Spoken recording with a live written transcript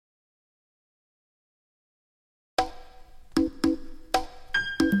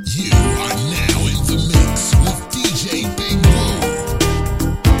You are now in the mix with DJ Big Boo.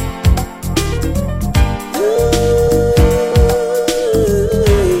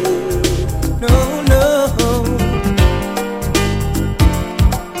 No, no.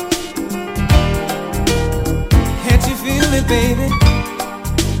 Can't you feel it, baby?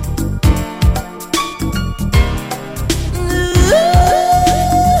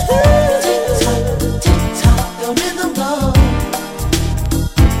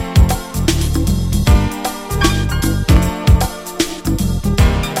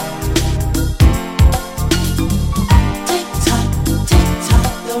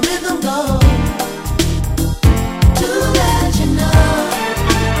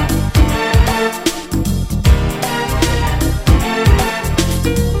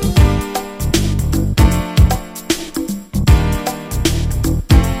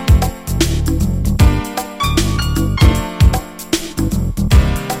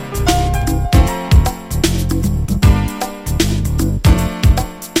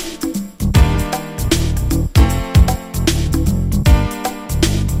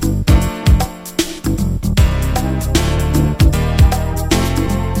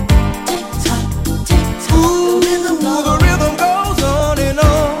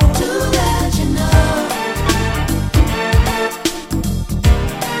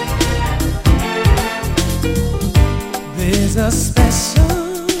 There's a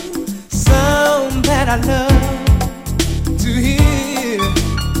special sound that I love to hear,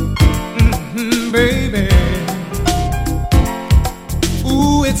 baby.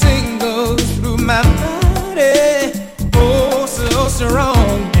 Ooh, it tingles through my body, oh, so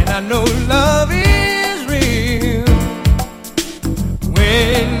strong, and I know love is real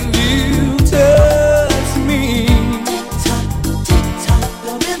when you touch me. Tick-tock, tick-tock,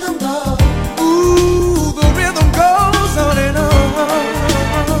 the rhythm goes. Ooh, the rhythm goes on and on.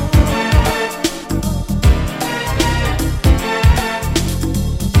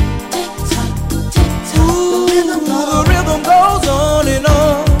 Tick-tock, tick-tock, Ooh, the rhythm goes. the rhythm goes on and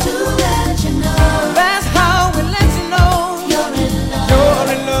on. To let you know That's how we let you know you're in love. you're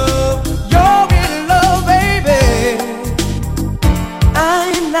in love. You're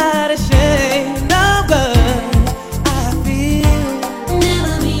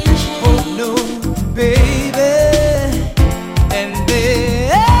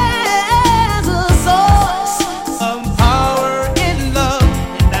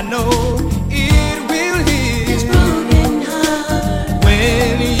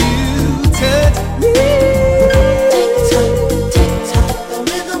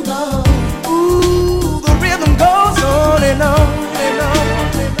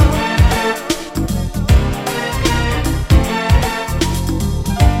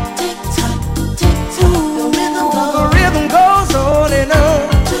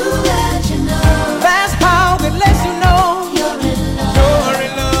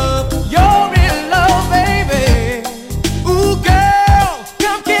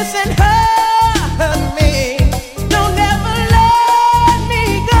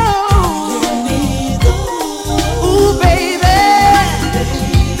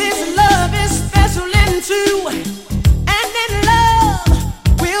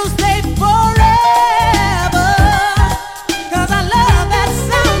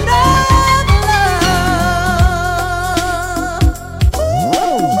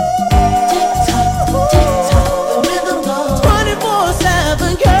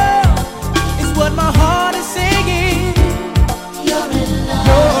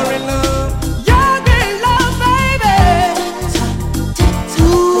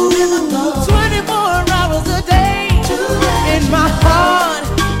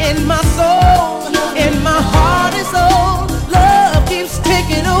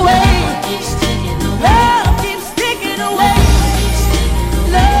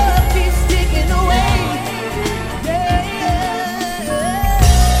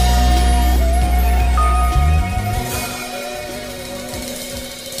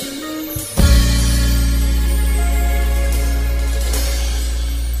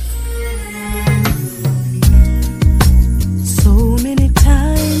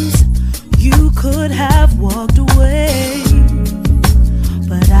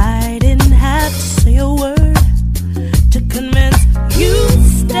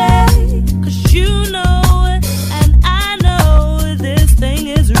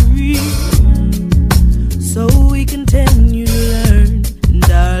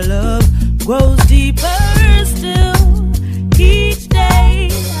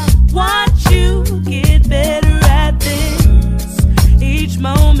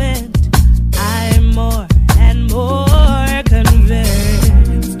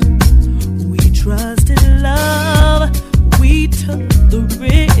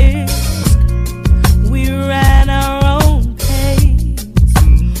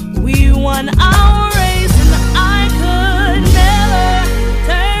an hour race, and I could never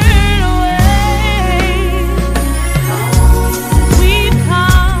turn away. We've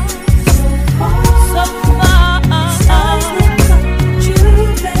come so far. You,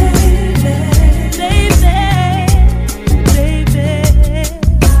 baby,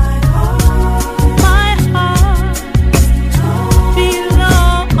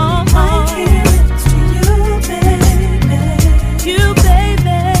 my heart belongs to you, baby. You,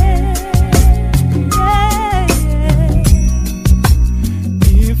 baby, yeah.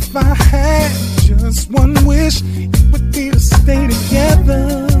 If I had just one wish, it would be to stay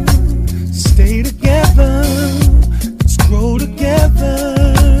together, let's grow together.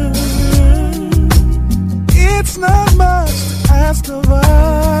 It's not much to ask of us.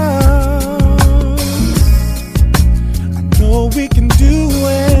 I know we can do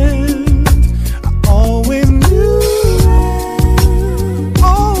it. I always knew.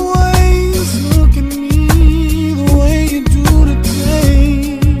 Always look at me the way you do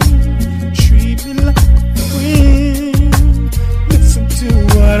today. Treat me like a friend. Listen to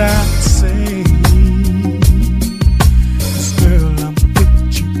what I say. 'Cause girl, I'm with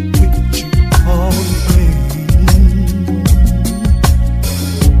you all the way.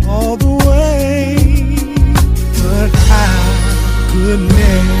 All the way. But I could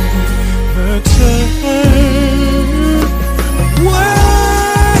never turn away.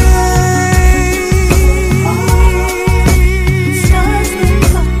 Stars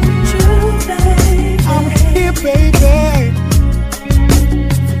look up at you, baby. I'm here, baby.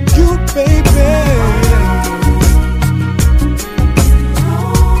 You, baby.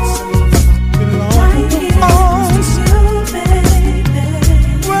 Right here next to you, baby.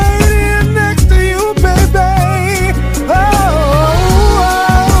 Right here next to you, baby. Oh,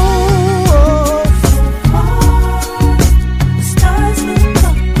 Stars look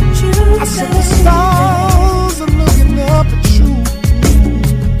up at you, I said the baby. stars are looking up at you.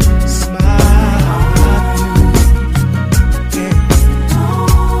 Smile. Yeah.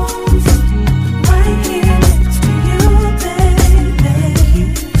 Right here next to you, baby.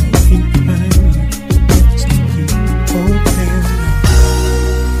 Keep right next to you, okay.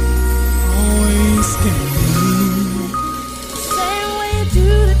 Always scared. Same way you do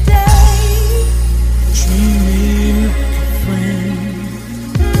today. Treat me like a friend.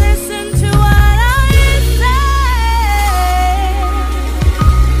 Listen to what I say.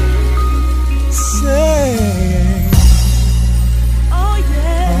 Say, Oh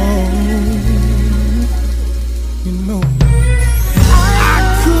yeah. oh, you know, I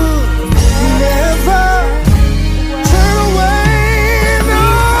could never turn away. No.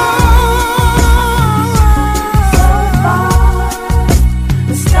 So far,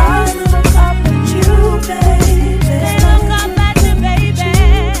 the stars look up at you, baby. They look up at you, baby.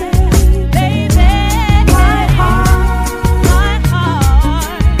 Baby. My heart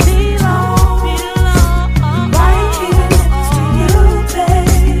belongs right here next to you,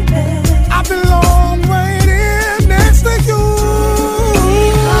 baby. I belong right here next to you.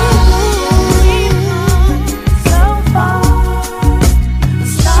 So far, the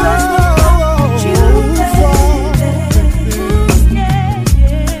stars look up at you, baby.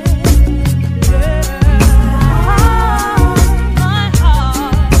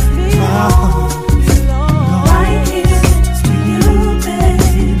 Right here next to you, baby.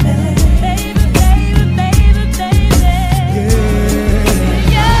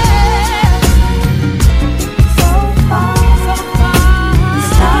 So far, the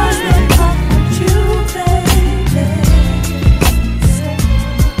stars look up at you, baby.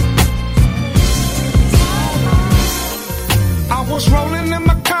 I was rolling in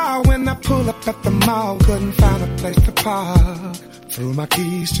my car when I pulled up at the mall. Couldn't find a place to park. Threw my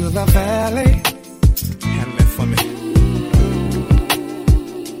keys to the valet. Handle it for me.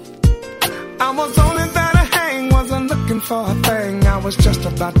 I was only there to hang, wasn't looking for a thing. I was just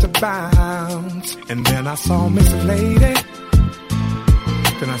about to bounce, and then I saw Miss Lady.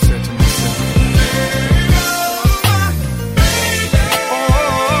 Then I said to myself,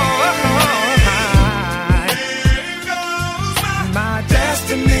 my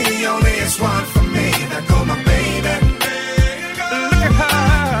destiny only is one for me. There go my baby. Look at her.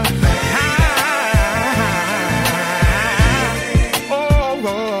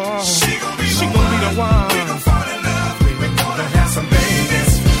 Oh, she gon' be the one. We gon' fall in love. We gonna have some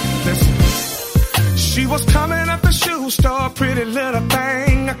babies. Listen. She was coming up the shoe store, pretty little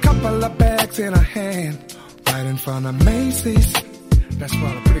thing. A couple of bags in her hand, right in front of Macy's. That's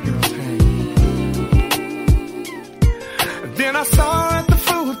where the pretty girls hang. Then I saw her at the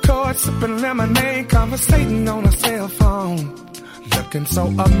food court, sipping lemonade, conversating on her cell phone, looking so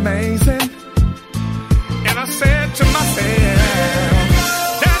amazing. I said to myself,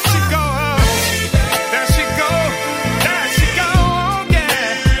 there she goes, there she goes, there she goes,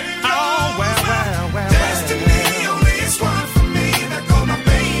 yeah. Oh, well. Destiny only is one for me. There go my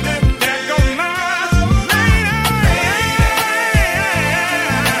baby. There go my lady.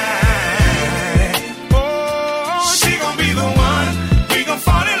 Oh, she gon' be the one. We gon'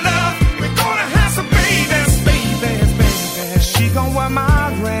 fall in love. We're gonna have some babies. She gon' wear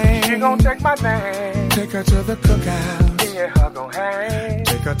my ring. She gon' take my name. Take her to the cookout. Yeah, her gon' hang.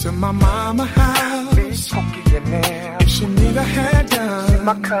 Take her to my mama house. Be spooky in there. If she need a hair done, see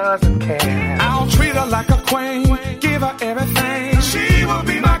my cousin can. I'll treat her like a queen. Give her everything. She will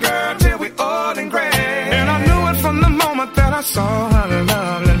be my girl till we old and gray. And I knew it from the moment that I saw her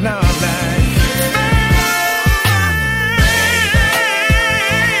lovely, lovely.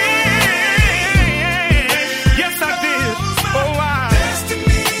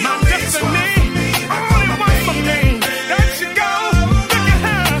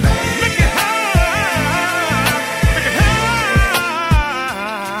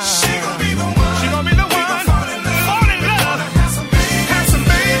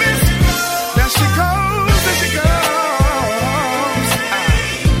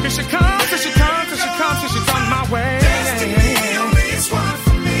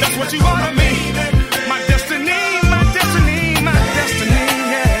 What you want of me? My destiny, my destiny, my destiny,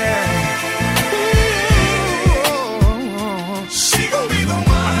 yeah. Ooh. She gon' be the one.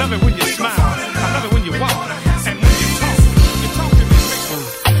 I love it when you smile. I love it when you walk. And when you talk to me.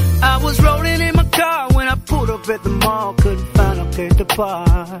 I was rolling in my car when I pulled up at the mall. Couldn't find a place to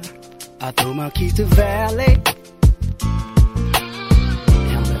park. I threw my keys to valet.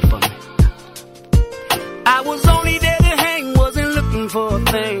 Held that for me. I was only there to hang, wasn't looking for a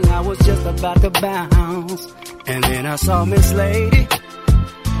thing. I was just about to bounce, and then I saw Miss Lady,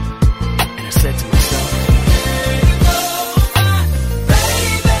 and I said to myself,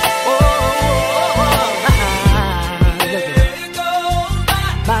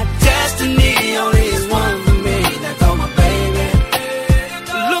 my destiny only is one for me. There go my baby.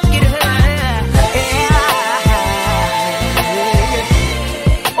 Look at her.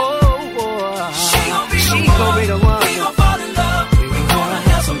 Oh, she gon' be the one. We gon' fall in love. We gonna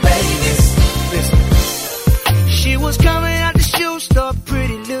have some babies. Listen. She was coming out the shoe store,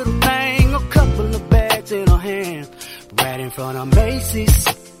 pretty little thing, a couple of bags in her hand, right in front of Macy's.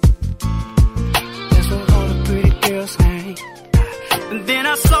 That's where all the pretty girls hang. And then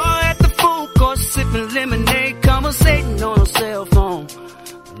I saw her at the food court sipping lemonade, conversating on her cell phone,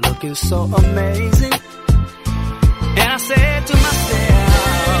 looking so amazing. And I said to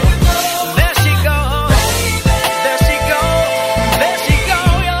myself, there she goes, there she goes, there she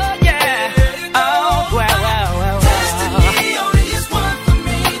goes, yeah. Oh, wow. Destiny only is one for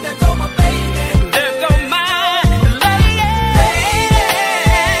me. There go my baby. There go my lady.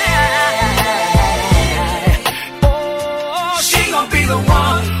 Oh, she gon' be the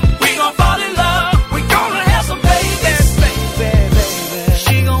one. We gon' fall in love. We gonna have some babies, baby.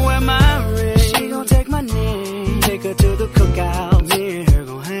 She gon' wear my ring. She gon' take my name. Take her to the cookout. Me and her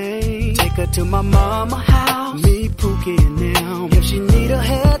gon' hang. Take her to my mama house. Me, Pookie, and them. If she need her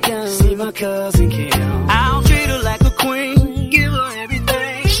hair done, see my cousin Kim. I'll treat her like a queen. Give her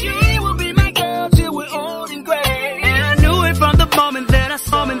everything. She will be my girl till we're old and gray. And I knew it from the moment that I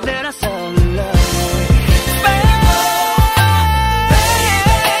saw her love.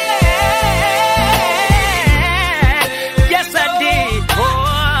 Yes, I did. Oh,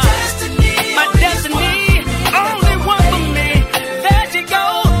 my destiny, only one for me. There she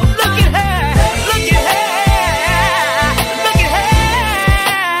goes. Look at her. Look at her. Look at her.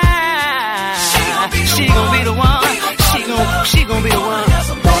 She gon' be the one. She gon' be the one.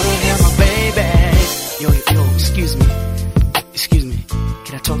 Gonna have my baby. Yo, excuse me.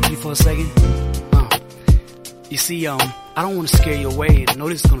 Can I talk to you for a second? You see, I don't want to scare you away. I know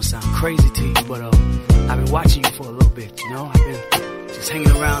this is gonna sound crazy to you, but I've been watching you for a little bit. You know, I've been just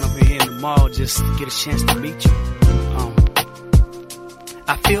hanging around over here in the mall just to get a chance to meet you.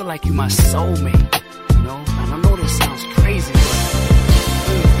 I feel like you my soulmate. You know, and I know this sounds crazy, but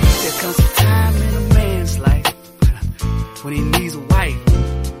there comes a time in a man's life when he needs a wife,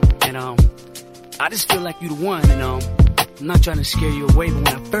 and I just feel like you the one. And I'm not trying to scare you away, but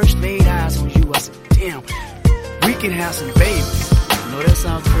when I first laid eyes on you, I said, damn, we can have some babies. I know that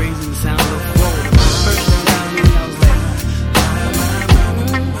sounds crazy and sounds a little forward, but when I first laid eyes on you, I was like,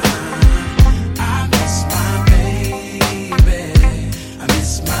 I miss my baby. I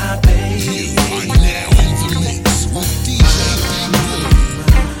miss my baby. You are now in the mix with DJ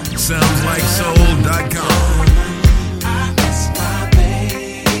Bpm'S. Sounds like soul.com. I miss my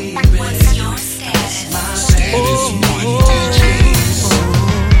baby. What's your status?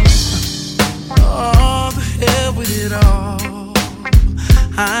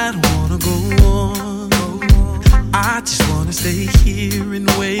 and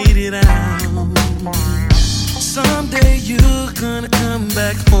wait it out. Someday you're gonna come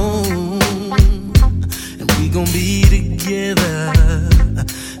back home, and we gon' be together,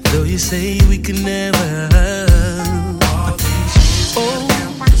 though you say we can never. All these years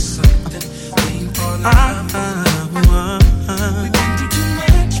down to something, ain't falling out. We've been through too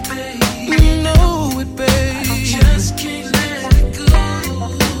much, babe. You know it, babe. I just can't let it go.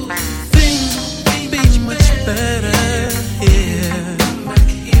 Things will be much better here. Come back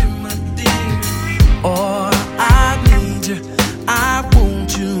here, my dear. Or I need you, I want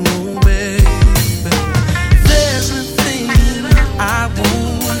you, baby. There's nothing I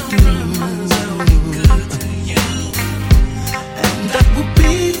won't do. I'll be good to you, and that will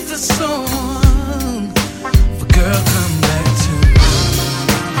be the song for girl, come back to me.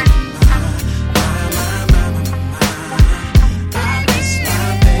 I miss my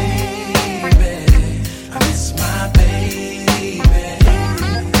baby. I miss my baby.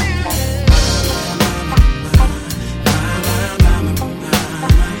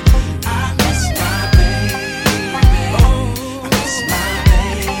 I miss my baby. I miss my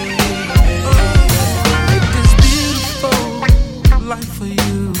baby. Make this beautiful life for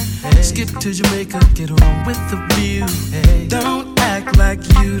you. Skip to Jamaica, get on with the view. Don't act like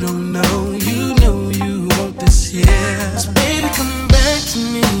you don't know. You know you want this here. So baby, come back to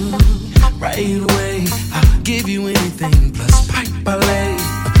me right away. I'll give you anything plus pipe ballet.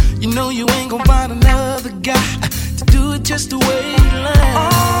 You know you ain't gon' find another guy to do it just the way you like.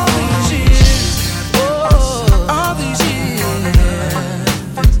 All these years, all these years,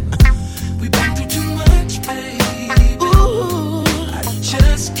 we've been through too much, baby. Ooh, I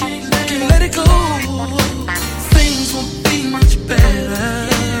just can't let it go. Things won't be much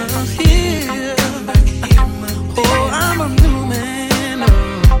better here. Oh, I'm a new man,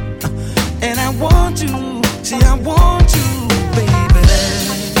 and I want you. See, I want you, baby.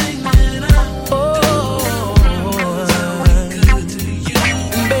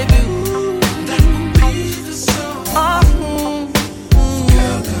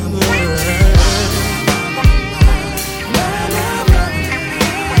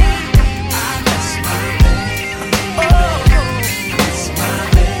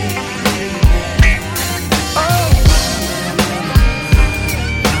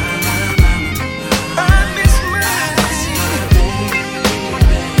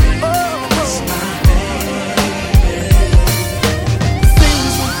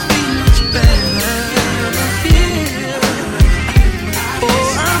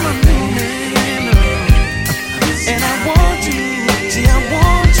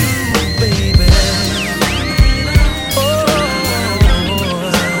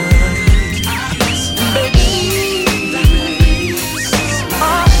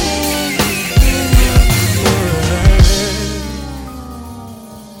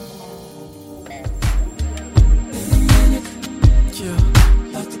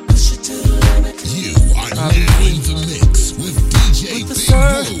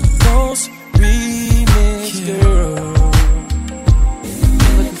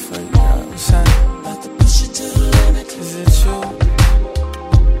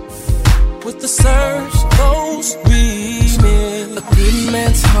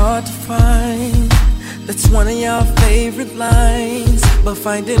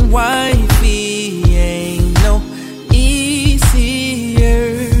 Finding wifey ain't no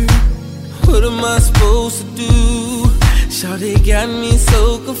easier. What am I supposed to do? Shawty got me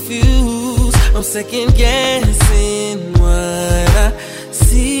so confused. I'm second guessing what I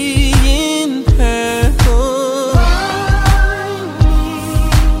see in her.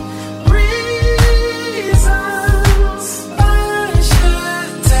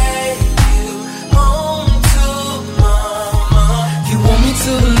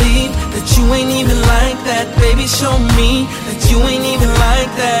 You ain't even like that, baby, show me that you ain't even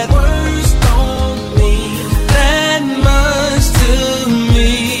like that. Words don't mean that much to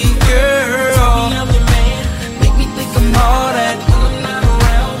me, girl. I'm your man, make me think I'm all that. When I'm not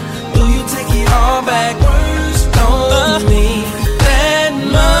around, will you take it all back? Words don't mean that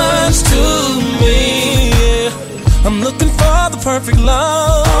much to me, yeah. I'm looking for the perfect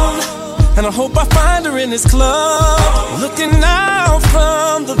love, and I hope I find her in this club. Looking out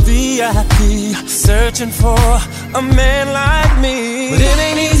from the VIP, searching for a man like me. But it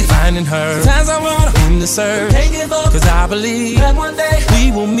ain't easy finding her. Sometimes I wanna end the search, cause I believe that one day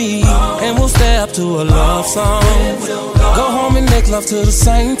we will meet, and we'll step to a love song. Go home and make love to the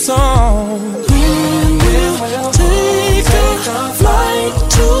same song. We'll take a flight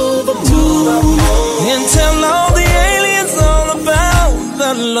to the moon and tell all the aliens all about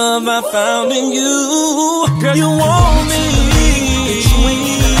the love I found in you. Girl, you want me, but you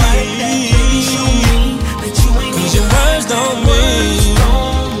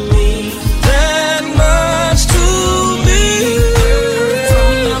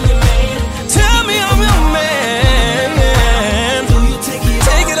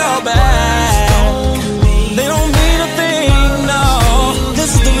all bad. They don't mean a thing, no.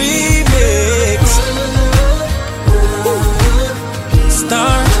 This is the remix.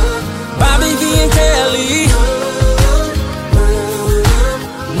 Star, Bobby V and Kelly.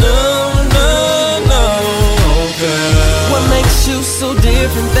 No, no, no, girl. What makes you so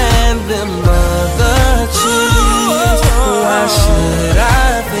different than them other chicks? Why should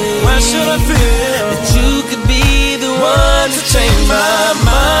I feel? Why should I feel that you could be the one to change my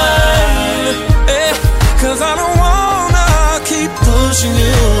mind? Cause I don't wanna keep pushing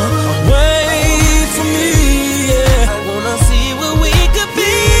you away from me. Yeah. I wanna see what we could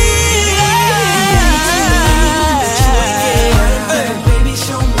be. Baby,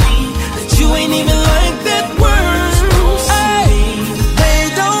 show me that you ain't even like that word. They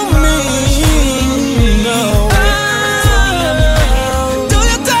don't mean no. Do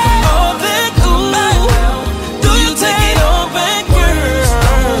you take all back? Ooh. Do you take it all back, girl?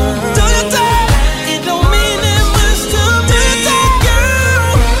 Do you take? It don't mean that much to me,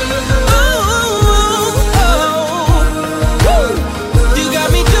 girl. Ooh. You got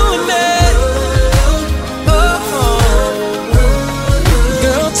me doing that.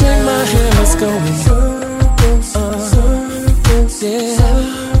 Girl, take my hand, let's go. Yeah.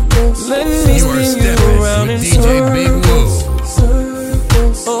 Let me You are spin you stepping around with in DJ Big circles.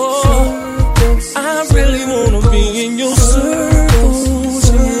 Woo. Oh, I really wanna be in your circles,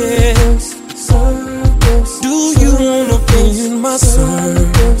 yeah. Do you wanna be in my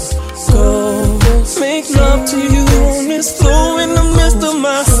circles? Make love to you on this floor in the midst of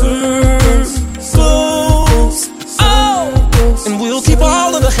my circles. Oh, and we'll keep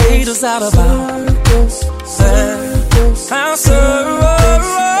all of the haters out of our circle.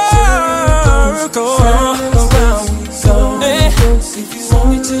 Around we go. If you want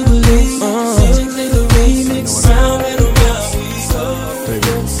me to believe, DJ play the remix, round and around we go.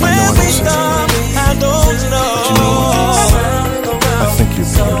 Where we start, I don't know. I think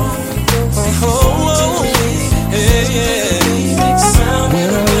you're beautiful. When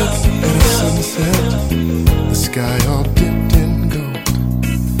I look at a sunset, the sky all dipped in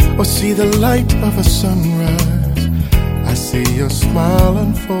gold, or see the light of a sunrise, I see your smile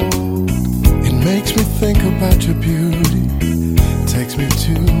unfold. It makes me think about your beauty, takes me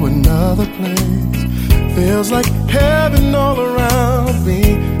to another place. Feels like heaven all around me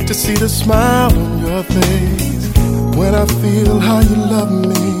to see the smile on your face. When I feel how you love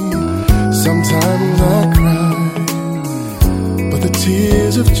me, sometimes I cry, but the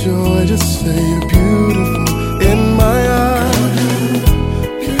tears of joy just say you're beautiful in my eyes.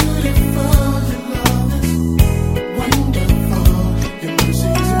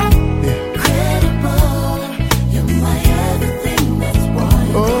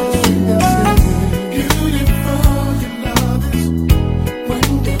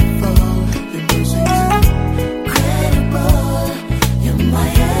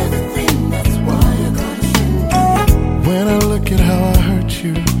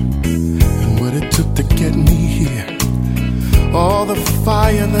 All the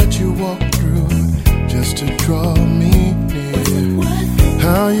fire that you walked through just to draw me near.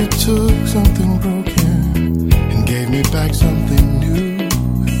 How you took something broken and gave me back something new.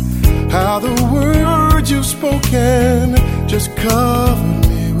 How the words you've spoken just covered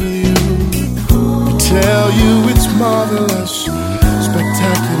me with you. I tell you it's marvelous,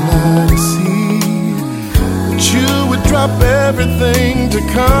 spectacular to see that you would drop everything to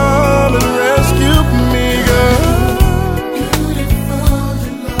come and rescue me, girl.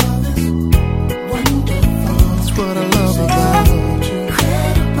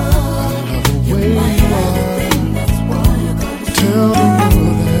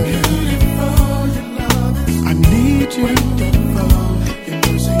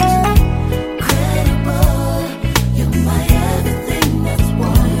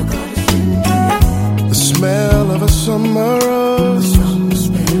 Summer rose,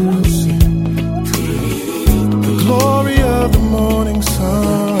 the glory of the morning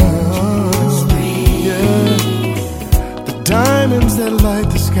sun, yeah, the diamonds that light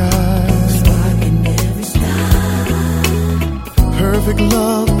the sky, perfect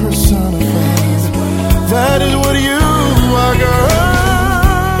love personified. That is what you are, girl.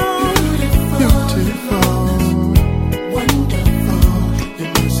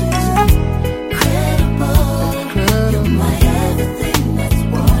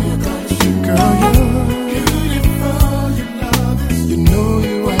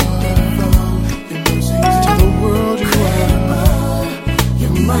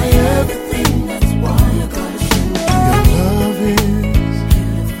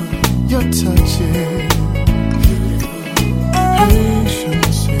 Touch it.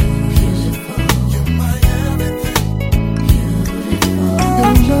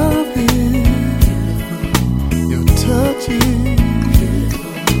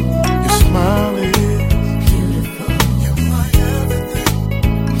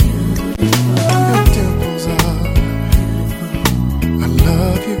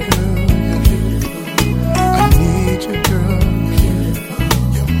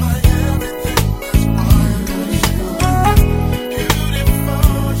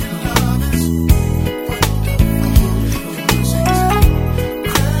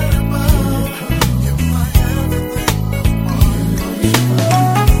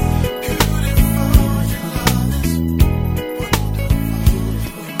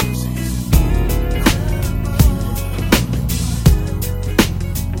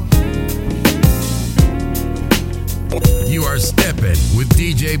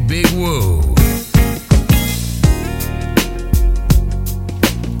 DJ Big Woo.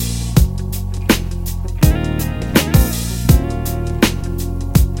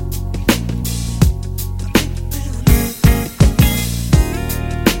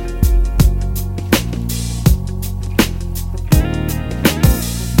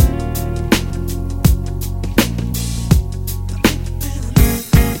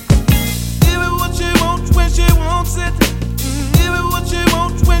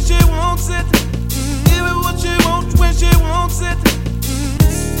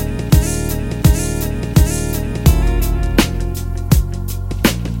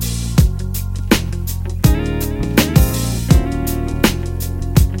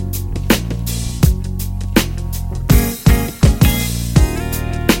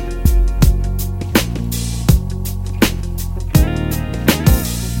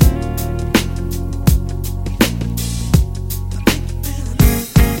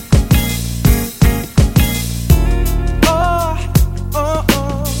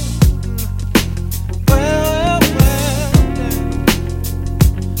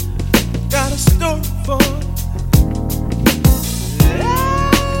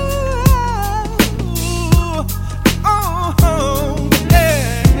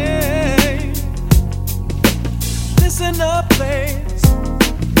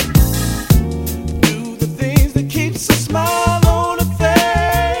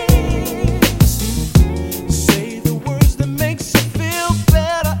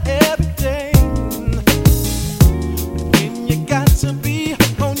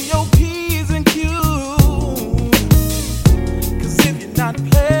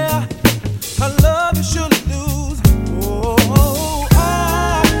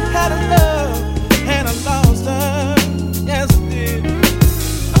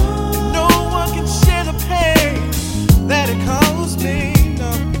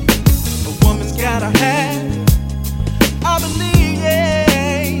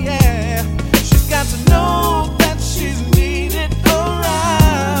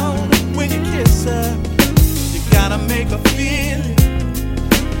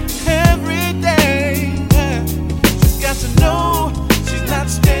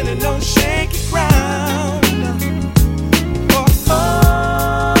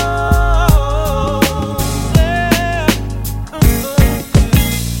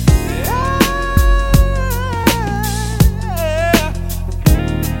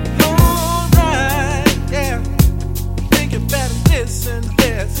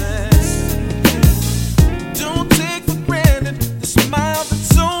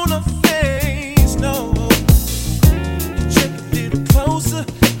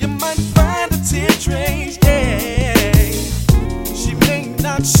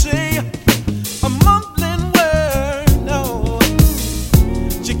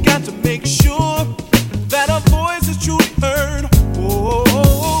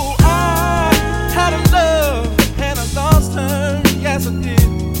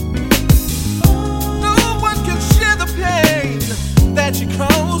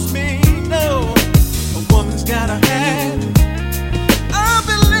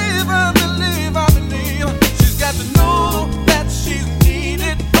 I believe she's got to know that she's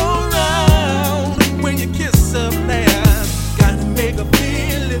needed.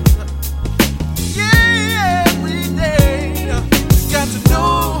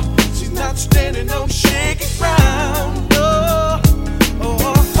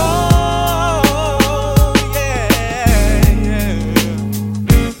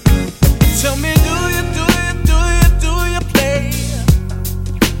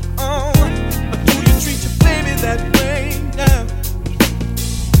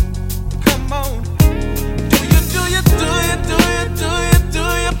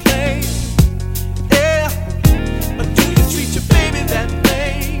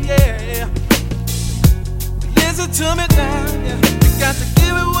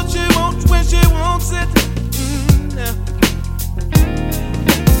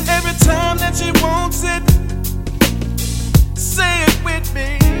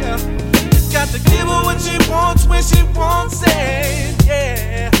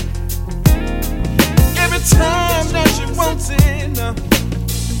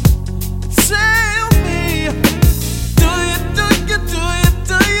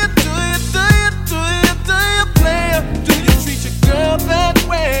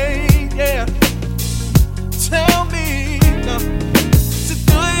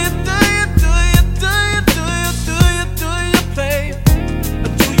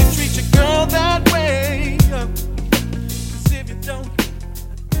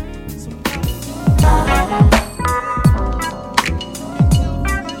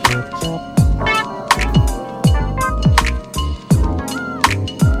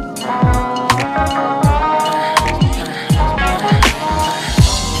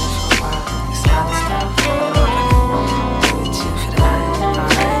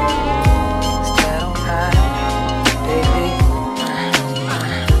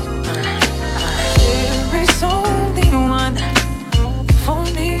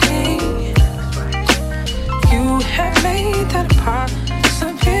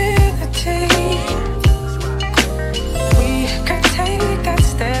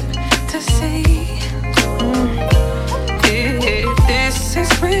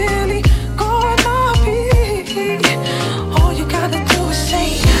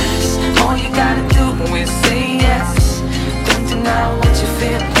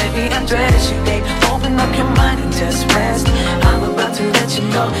 feel, baby, undress you, babe. Open up your mind and just rest. I'm about to let you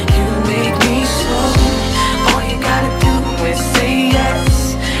know you make me so. All you gotta do is say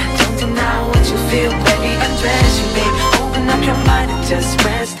yes. Don't deny what you feel, baby, undress you, babe. Open up your mind and just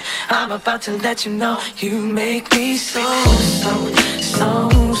rest. I'm about to let you know you make me so, so, so,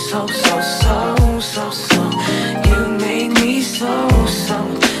 so, so, so, so, so. You make me so, so,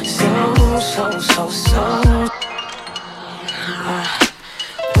 so, so, so, so.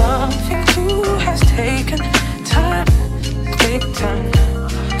 Loving you has taken time, big time.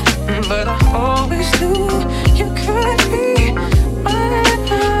 But I always knew you could be mine.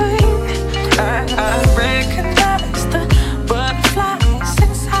 I recognize the butterflies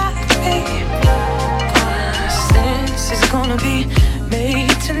inside me. This is gonna be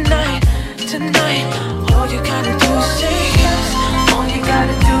made tonight, tonight. All you gotta do is say yes. All you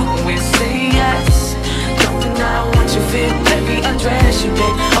gotta do is say yes. Don't deny what you feel, baby, undress you,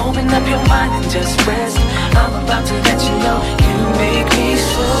 babe. Open up your mind and just rest. I'm about to let you know you make me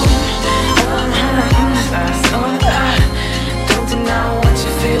so. Don't deny what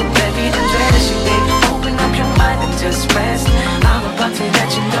you feel, baby, undress you, babe. Open up your mind and just rest. I'm about to let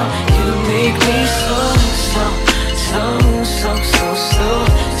you know you make me so, so, so, so, so, so,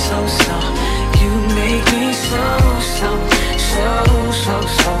 so, so. You make me so, so, so, so,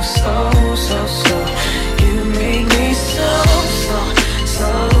 so, so, so, so. You make me so, so, so,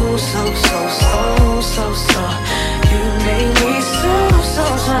 so, so, so, so, so. You make me so, so,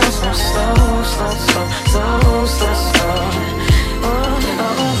 so, so, so, so, so, so, so, so. Oh,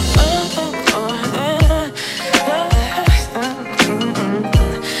 oh, oh, oh, oh,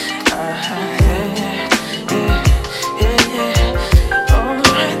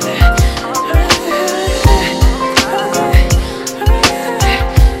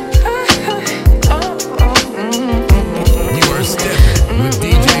 You are stepping with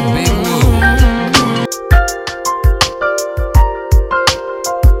DJ Big Woo.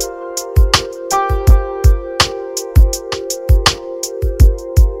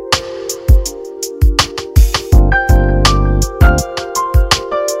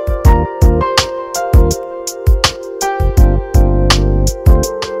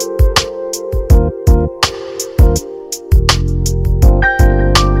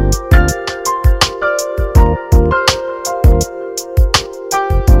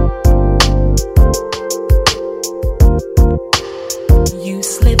 You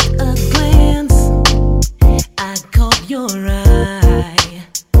slipped a glance, I caught your eye.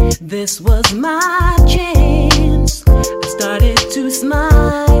 This was my chance. I started to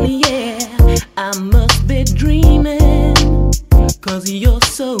smile, yeah. I must be dreaming, 'cause you're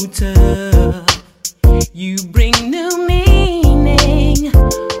so tough. You bring new meaning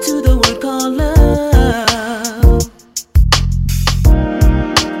to the word called love.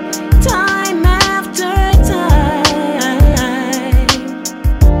 Time after time,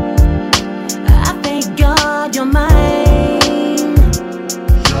 I thank God you're mine.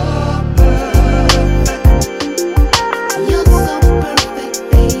 You're so perfect,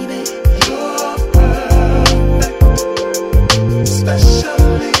 baby. You're perfect,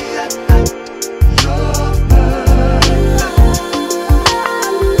 especially at night. You're perfect.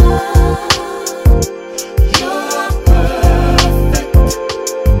 You're perfect.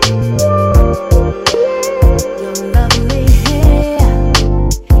 Your lovely hair,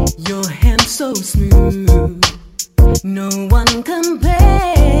 your hands so smooth, no one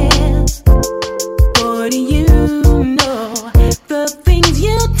compares. Boy, do you know the things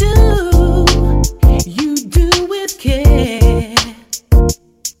you do with care.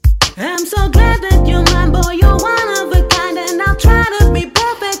 I'm so glad that you're mine, boy, you're one of a kind, and I'll try to be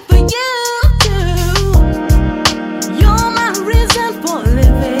perfect for you too. You're my reason for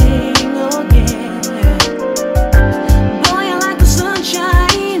living.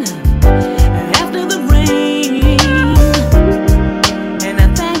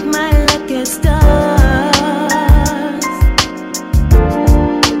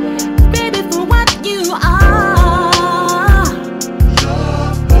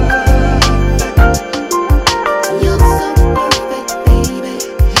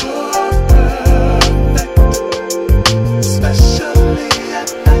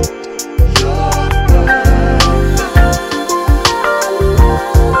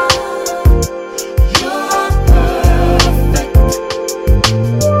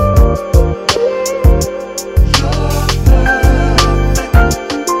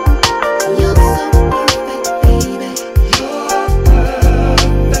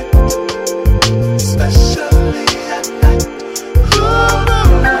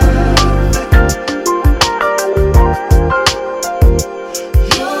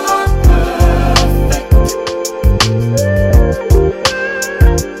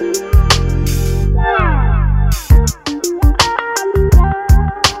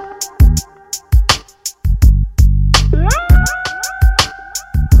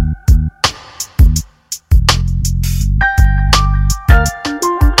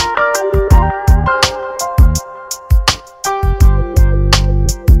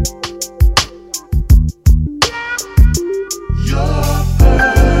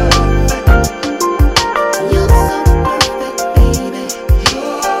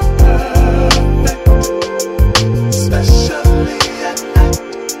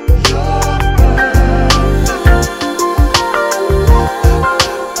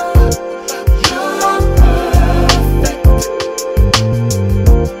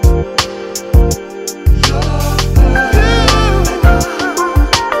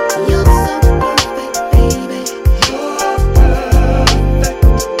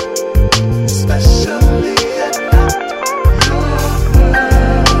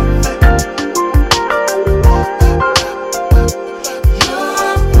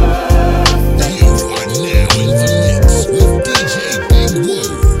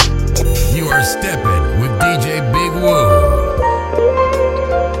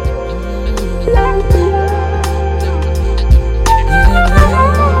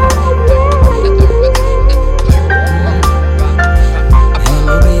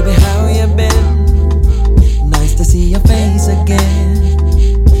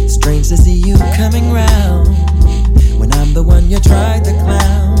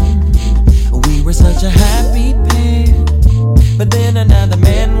 another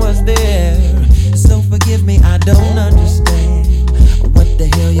man was there. So forgive me, I don't understand what the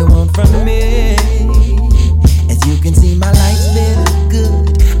hell you want from me. As you can see, my life's little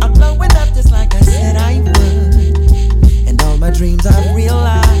good. I'm blowing up just like I said I would. And all my dreams I've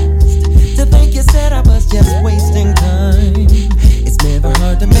realized. To think you said I was just wasting time. It's never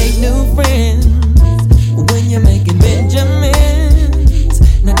hard to make new friends when you're making Benjamins.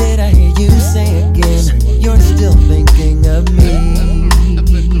 Now did I hear you say again, you're still thinking of me?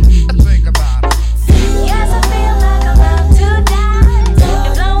 Think about it. Yes, I feel like I'm about to die.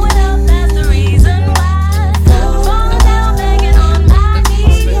 You're blowing up, that's the reason why. I'm falling down, begging on my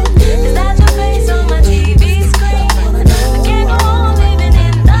knees. Is that your face on my TV screen? I can't go on living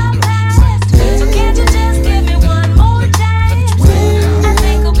in the past. So can't you just give me one more chance? I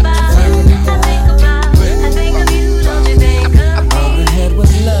think about, I think of you, don't you think of All me? I had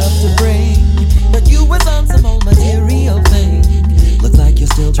was love to bring, but you was on some old material thing. Looks like you're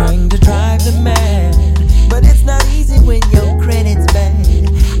still trying to drive the man, but it's not easy when your credit's bad.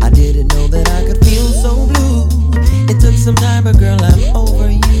 I didn't know that I could feel so blue. It took some time, but girl, I'm over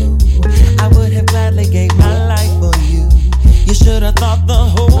you. I would have gladly gave my life for you. You should have thought the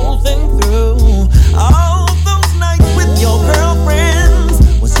whole thing through. All those nights with your girlfriends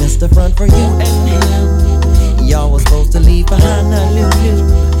was just a front for you and him. Y'all was supposed to leave behind a Lulu.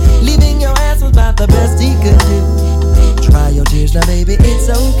 Leaving your ass was about the best he could do. Dry your tears now, baby, it's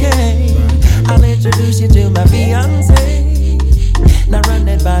okay. I'll introduce you to my fiance. Now run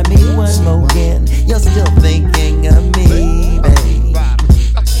that by me one more again. You're still thinking of me, babe.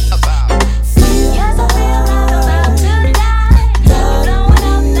 Yes, I feel like I'm about to die. You're blowing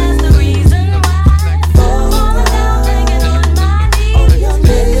up, that's the reason why. Falling down, begging on my knees.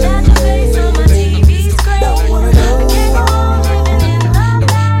 Is that your face on my TV screen? I can't go on living in the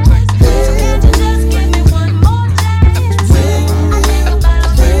past. So can't you just give me one more chance? I think about,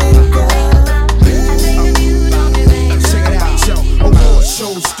 I think of you, don't you think Check it of out, me? yo. Award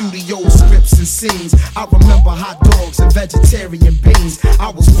shows, studio scripts and scenes. I remember hot dogs and vegetarian beans. I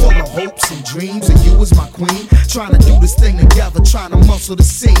was full of hopes and dreams, and you was my queen. Trying to do this thing together, trying to muscle the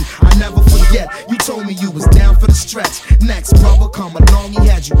scene. I never forget, you told me you was down for the stretch. Next brother come along, he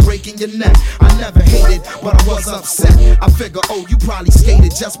had you breaking your neck. I never hated, but I was upset. I figure, oh, you probably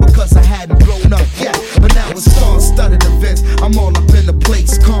skated just because I hadn't blown up yet. But now it's star-studded events. I'm all up in the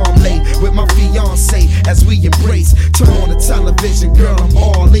place, calm late with my fiance as we embrace. Turn on the television, girl, I'm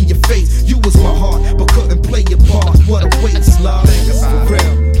all in your face. You was my heart, but couldn't play your part. What a waste, love. For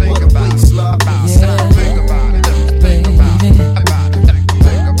real, what a waste, love. Think about it. Think about it.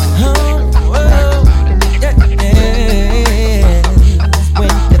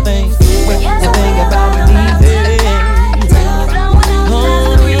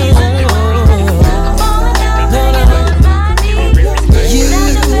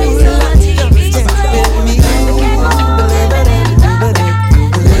 You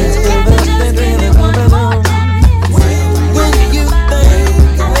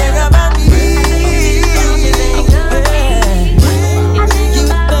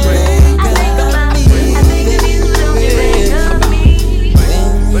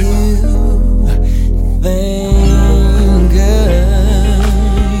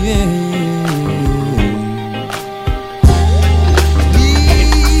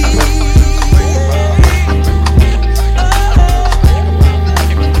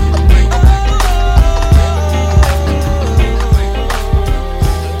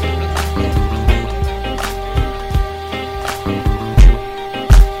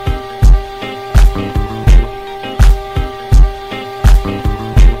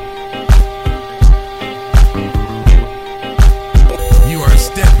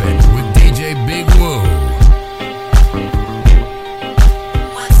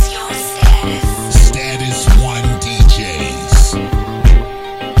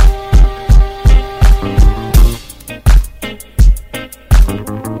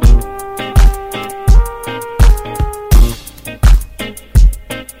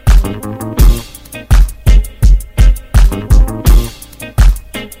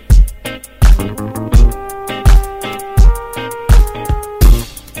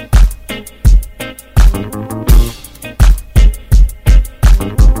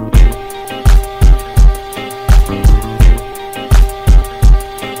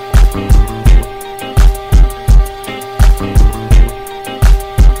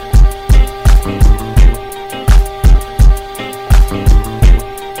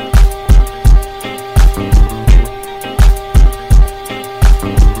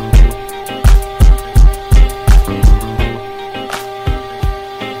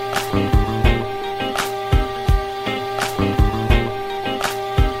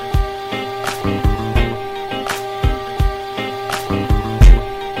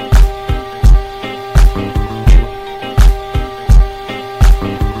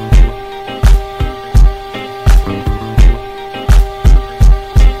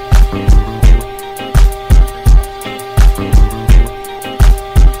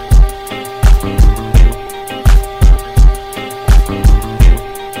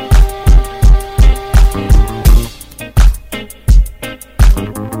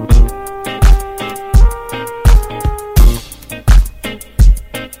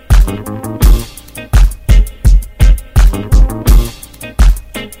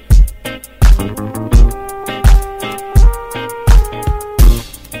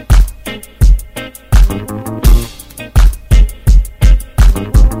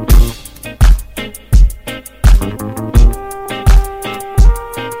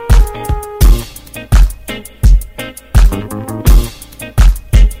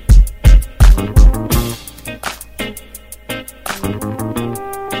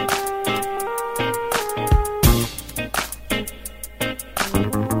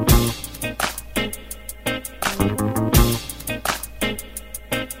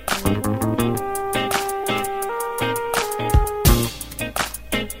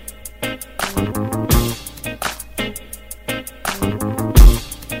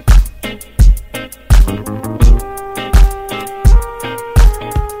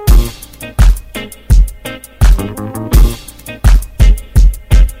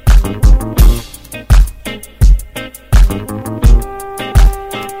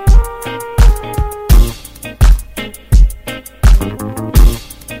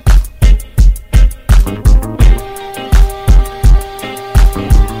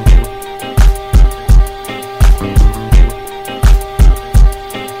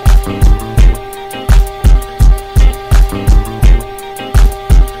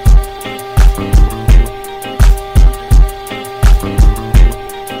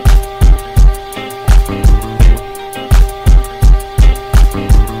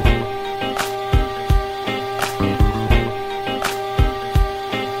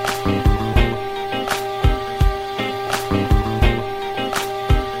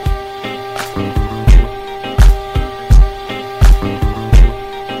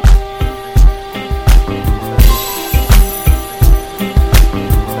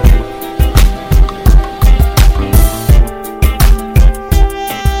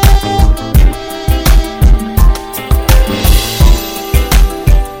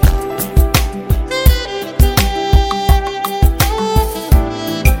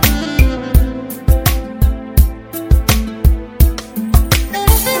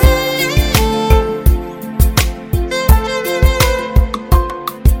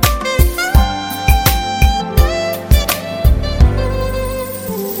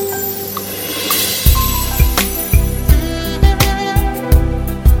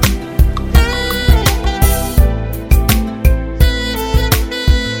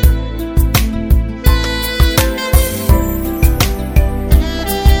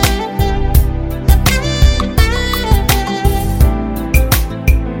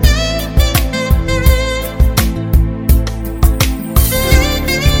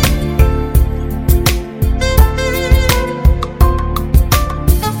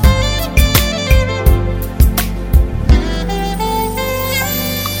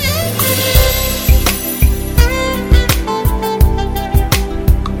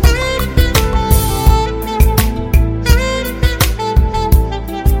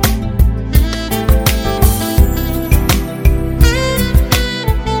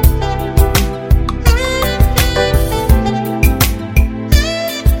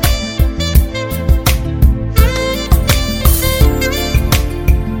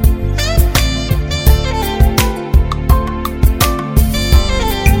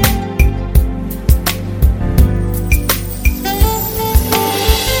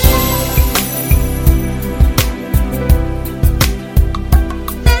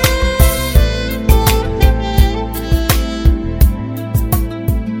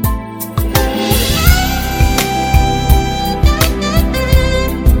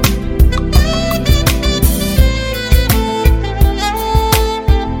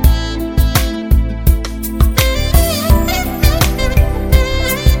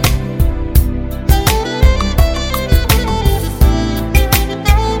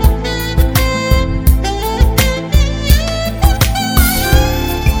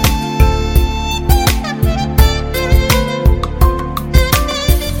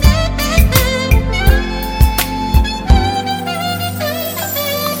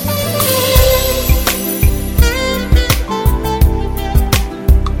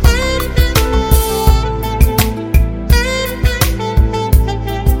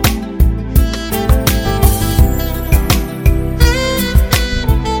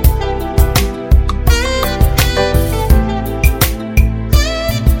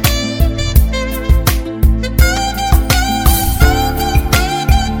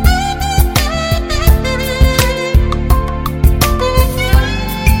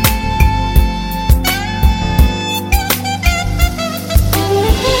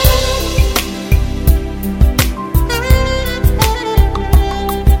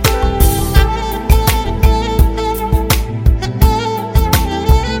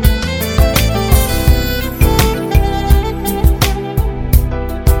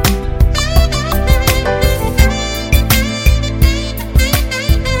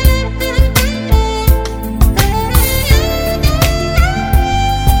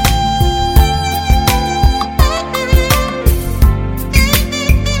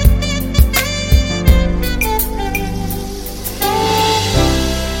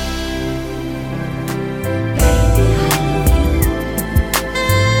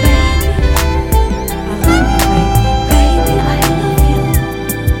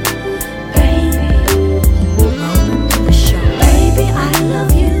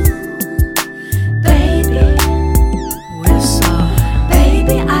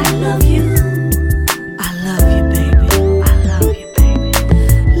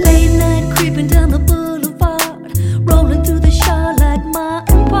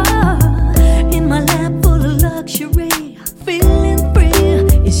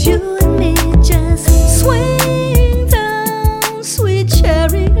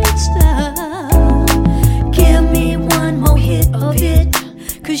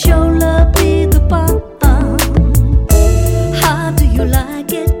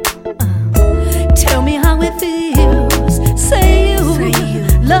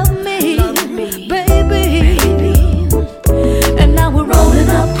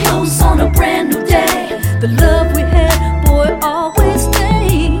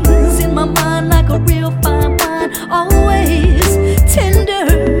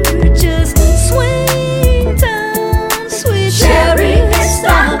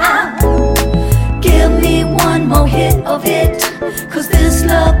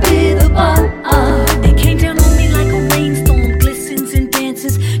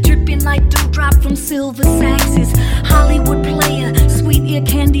drop from silver saxes. Hollywood player, sweet ear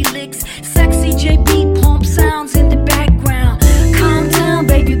candy licks. Sexy JB pump sounds in the background. Calm down,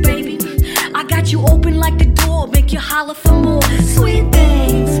 baby, baby. I got you open like the door, make you holler for more. Sweet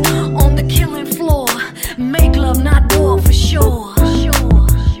things on the killing floor. Make love, not war, for sure.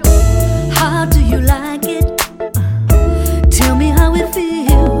 How do you like it? Tell me how it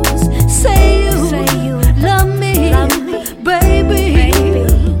feels. Say you love me, baby.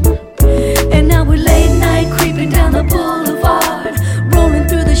 And now we're late night creeping down the boulevard, rolling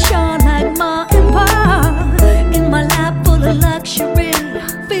through the Shaw like Ma and Pa. In my lap full of luxury,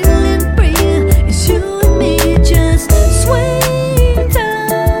 feeling free. It's you and me, just swing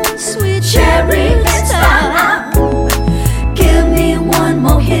down, sweet cherry style. Give me one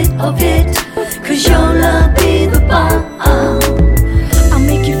more hit of it, 'cause your love be the bomb. I'll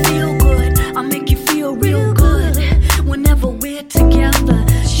make you feel good, I'll make you feel real good. Whenever we're together,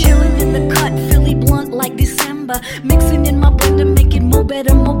 chilling in the cut, Philly blunt like December. Mixing in my blender, make it more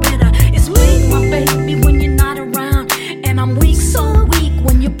better, more better. It's weak, my baby, when you're not around. And I'm weak, so weak,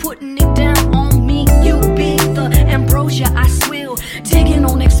 when you're putting it down on me. You be the ambrosia I swill, digging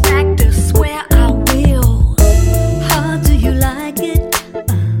on X Factor, swear I will. How do you like it?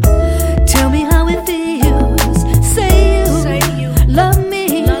 Tell me how it feels. Say you love me,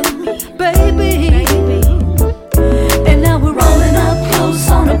 baby. And now we're rolling up close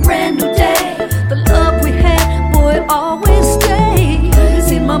on a brand new day. The love we had, boy, always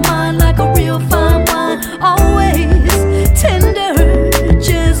stays in my mind like a real fine wine. Always tender,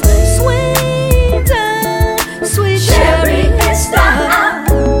 just swing down, sweet cherry style.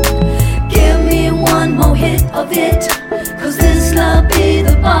 Give me one more hit of it, 'cause this love be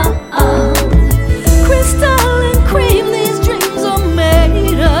the bomb. Crystal and cream, these dreams are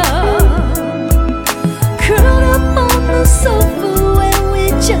made of. Curled up on the sofa where we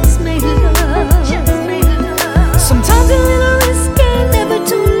just made love. Sometimes a little risky, never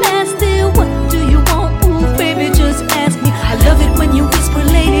too nasty. What do you want? Ooh, baby, just ask me. I love it when you whisper,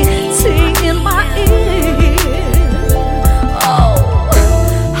 lady, sing in my ear. Oh,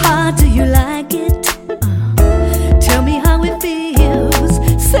 how do you like it? Tell me how it feels.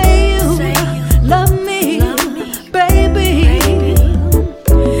 Say you love me, baby.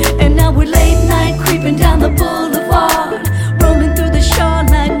 And now we're late night creeping down the boulevard, rolling through the Shaw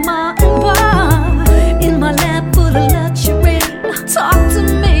like Ma and Pa. In my lap full of luxury, talk to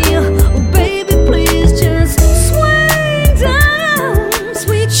me, oh baby, please just swing down,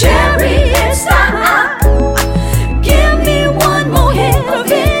 sweet cherry style. Give me one more hit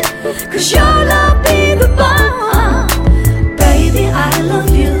of it, 'cause your love be the bomb. Baby, I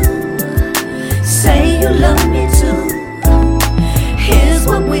love you. Say you love me too. Here's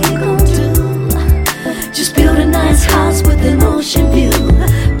what we gon' do. Just build a nice house with an ocean view.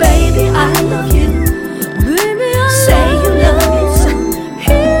 Baby, I love you. Baby, say you love me too.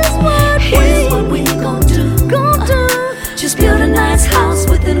 Here's what we gon' do. Just build a nice house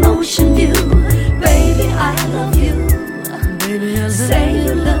with an ocean view. Baby, I love you. Say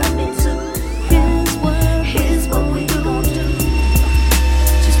you love me too. Here's what we gon' do.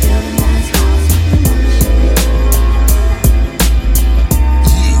 Just build a nice house with an ocean view.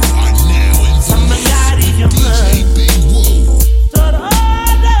 You are now in the mix with DJ Big Woo.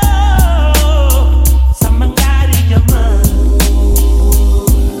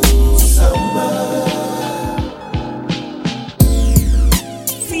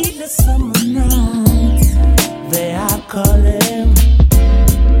 Feel the summer night, they are calling.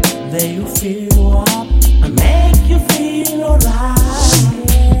 They you feel up and make you feel alright.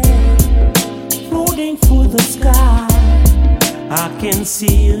 Floating through the sky, I can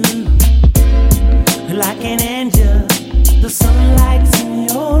see you like an angel. The sunlight's in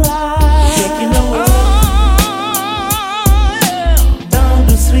your eyes, taking away down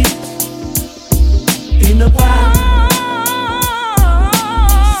the street in the park.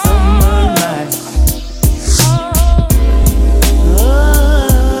 Summer night.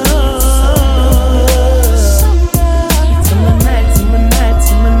 Summer night, summer night,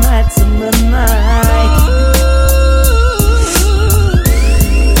 summer night, summer night.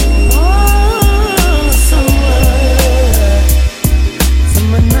 Summer.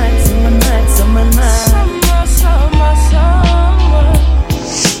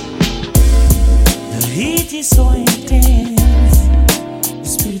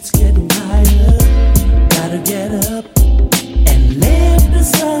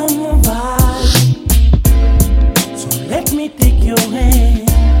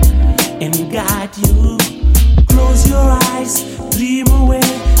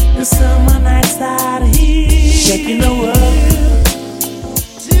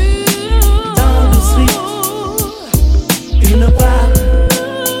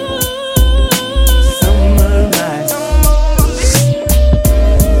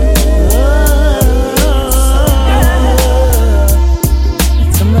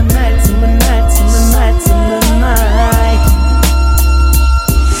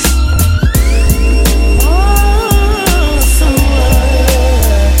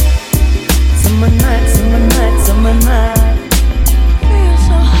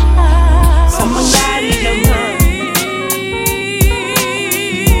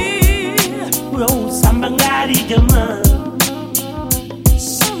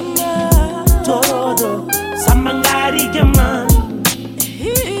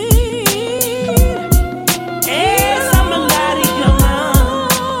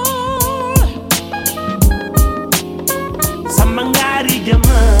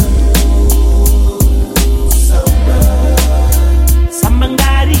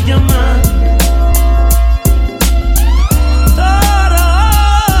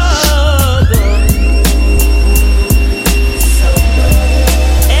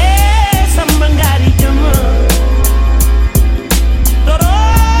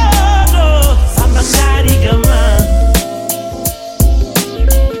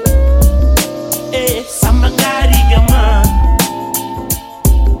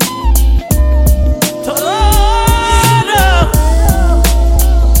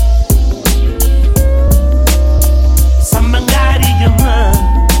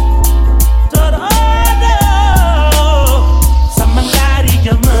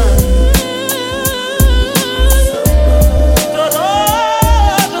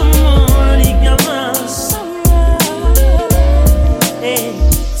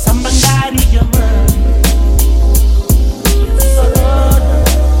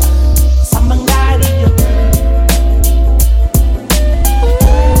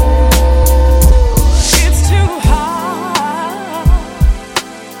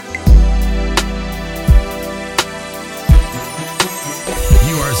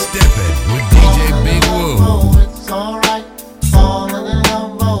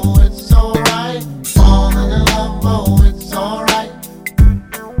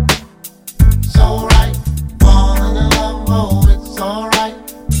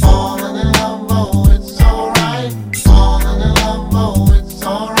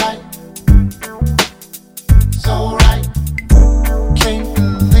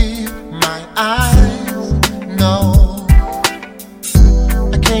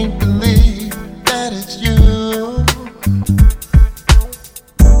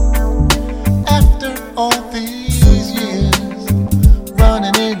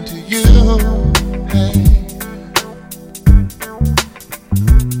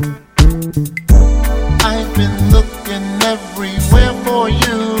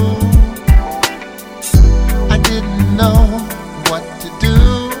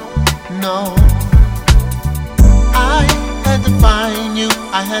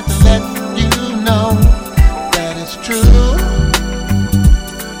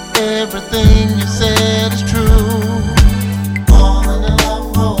 everything you said is true. Falling in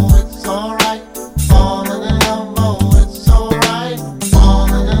love, oh, it's alright. Falling in love, oh, it's alright.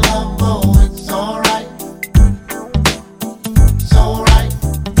 Falling in love, oh, it's alright. It's alright.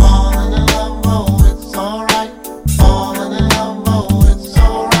 Falling in love, oh, it's alright. Falling in love, oh, it's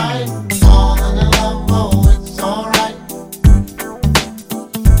alright. Falling in love, oh, it's alright.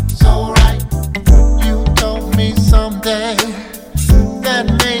 It's alright. You told me someday that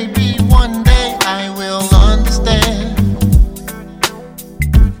maybe one day I will understand.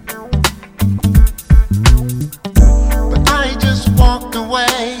 But I just walked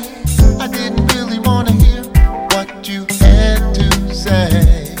away. I didn't really want to hear what you had to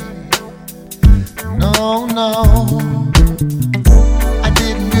say. No, no, I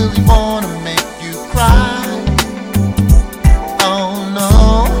didn't really want to make you cry. Oh no,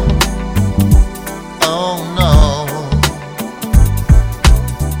 oh no,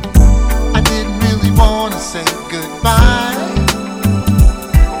 I didn't really want to say goodbye.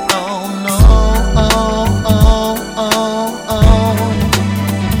 Oh no, oh, oh, oh, oh.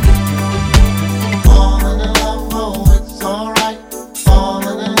 Falling in love, oh, it's alright.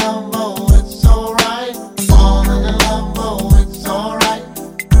 Falling in love, oh, it's alright. Falling in love, oh, it's alright.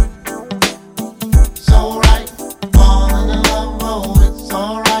 It's alright. Falling in love, oh, it's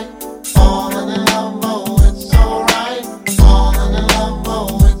alright. Falling in love, oh, it's alright. Falling in love,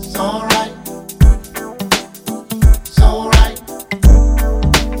 oh, it's alright. It's alright.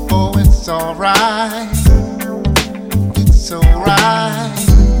 Oh, it's alright. It's alright.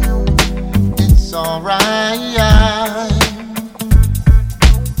 It's alright.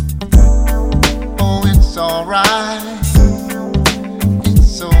 Oh, it's alright.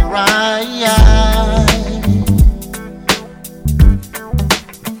 It's alright.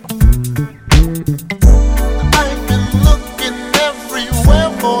 I've been looking everywhere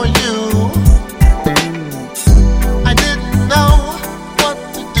for you. I didn't know what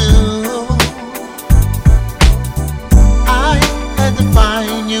to do. I had to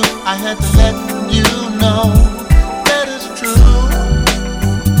find you. I had to let you know that it's true.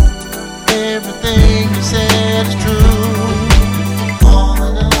 Everything you said is true.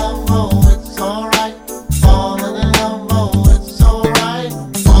 Falling in love, oh, it's alright. Falling in love, oh, it's alright.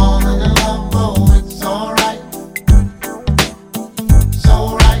 Falling in love, oh, it's alright. It's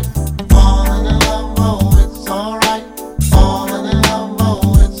alright.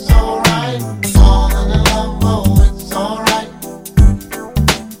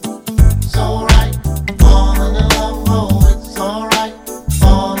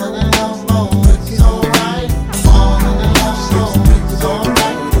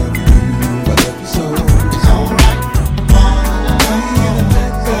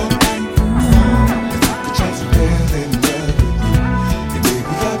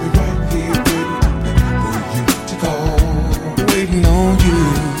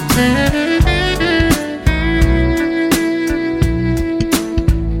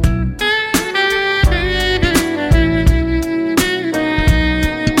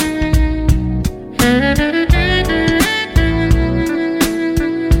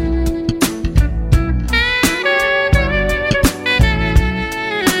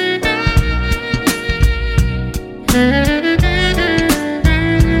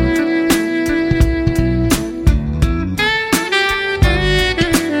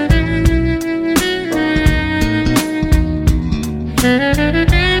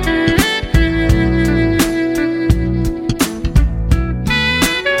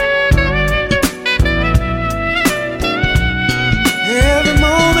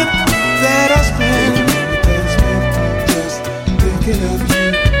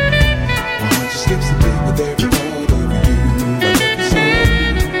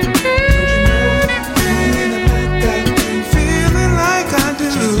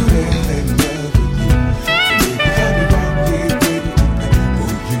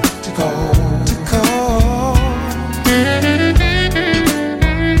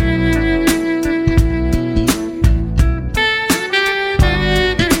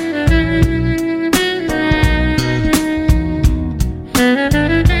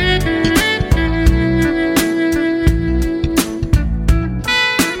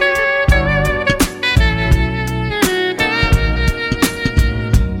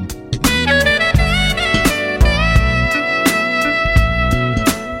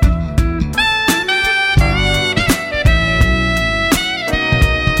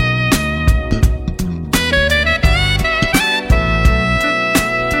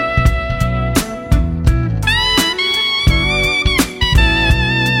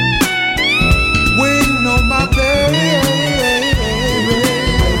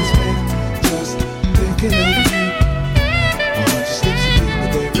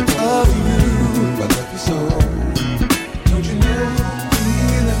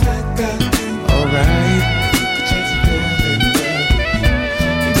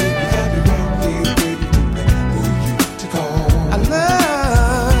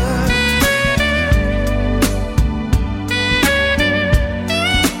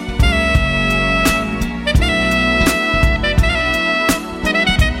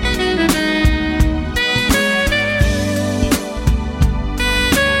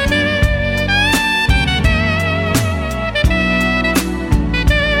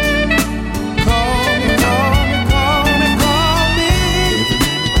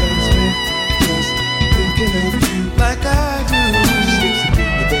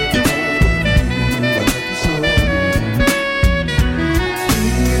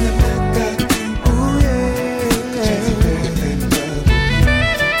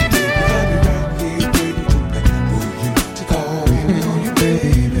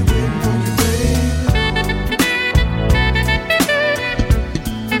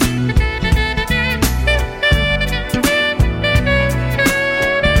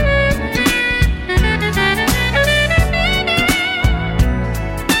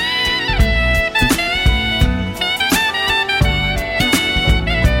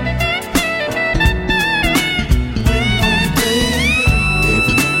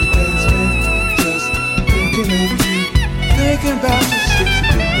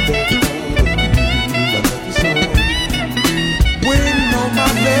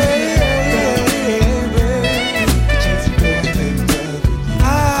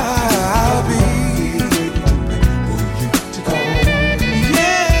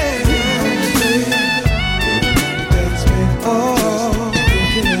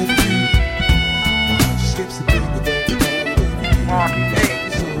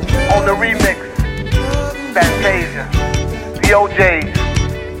 on the remix, Fantasia, the OJs,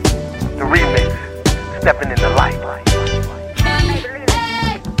 the remix, stepping in the light.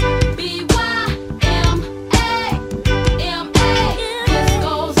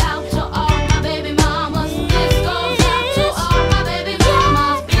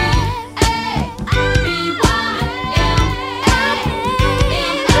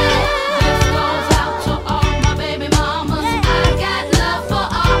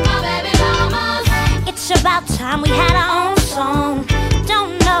 About time we had our own song.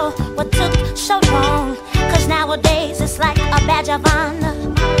 Don't know what took so long, 'cause nowadays it's like a badge of honor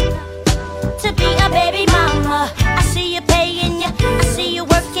to be a baby mama. I see you paying ya, I see you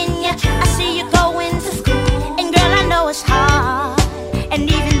working ya, I see you going to school. And girl, I know it's hard, and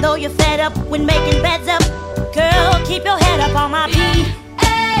even though you're fed up with making beds up, girl, keep your head up on my B-A-B-Y-M-A.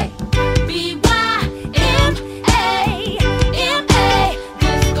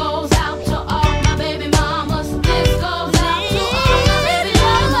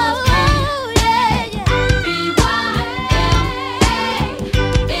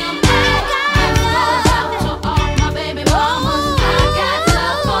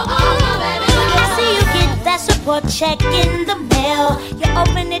 Check in the mail, you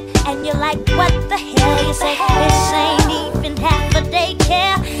open it and you're like, what the hell? You say, this ain't even half a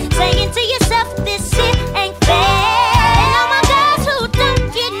daycare. Saying to yourself, this shit ain't fair. And all my girls who don't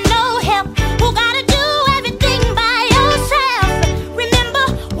get no help, who gotta do everything by yourself. Remember,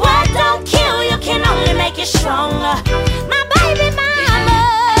 what don't kill you can only make you stronger. My baby mama.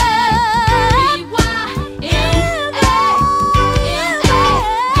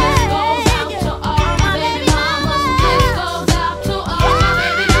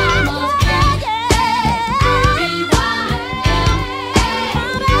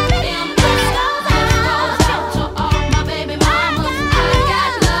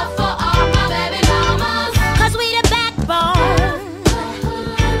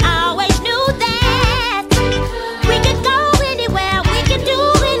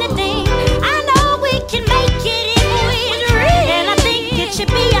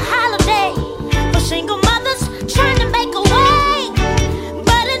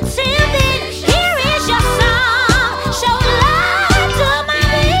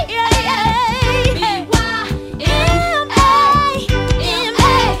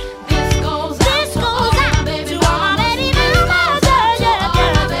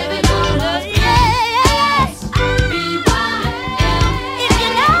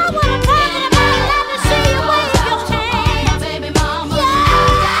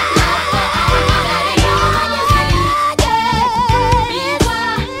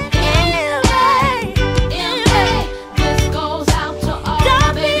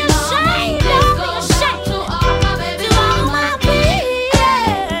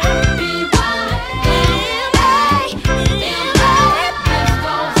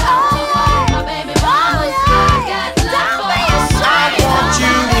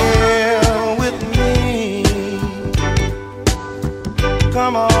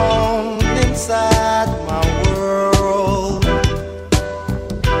 Come on inside my world.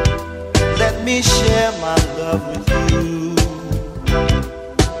 Let me share my love with you.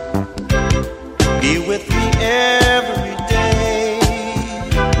 Be with me every day.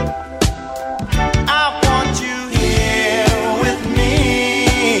 I want you here with me,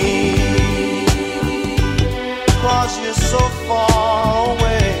 'cause you're so far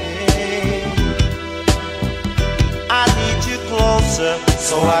away. I need you closer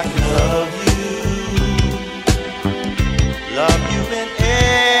so I can love you in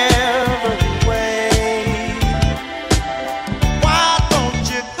every way. Why don't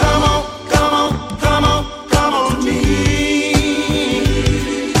you come on, come on, come on, come on to me?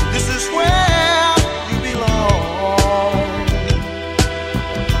 This is where you belong,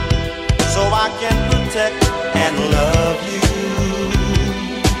 so I can protect and love you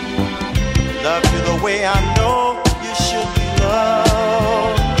the way I know you should be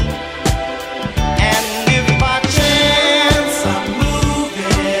loved. And if by chance I'm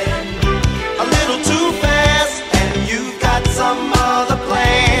moving a little too fast and you've got some other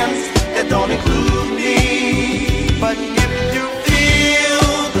plans that don't include me, but if you feel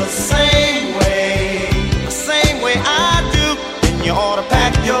the same way I do, then you ought to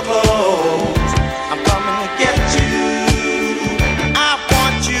pack your clothes. I'm coming to get you. I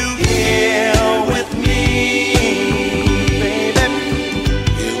want you here with me.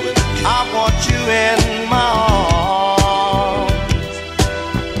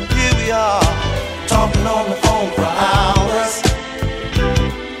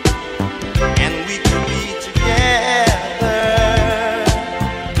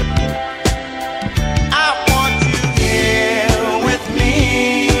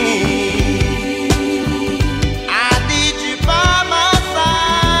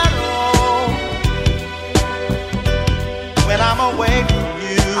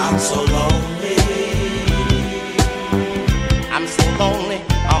 you. I'm so lonely. I'm so lonely.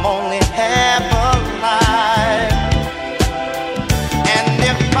 I'm only half alive. And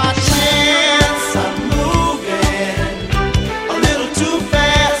if by chance I'm moving a little too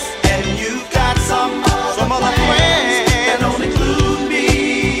fast, and you've got some other friends that don't include me,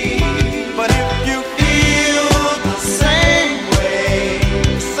 but if you feel the same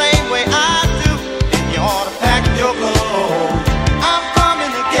way I do, then you ought to pack your clothes. I'm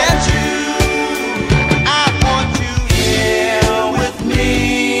coming to get you. I want you here with me.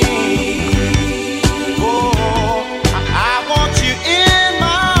 Oh, I want you in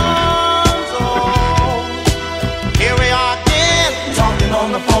my arms. Oh, here we are again, talking on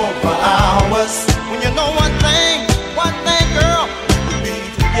the phone for hours. When you know one thing, girl, we'll be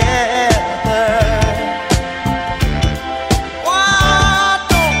together. Why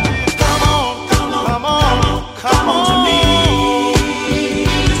don't you come on to me?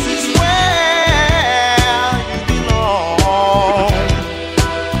 This is where you belong.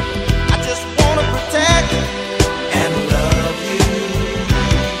 I just wanna protect and love you,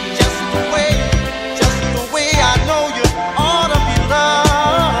 just the way I know you ought to be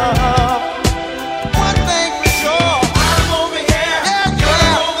loved. One thing for sure, I'm over here,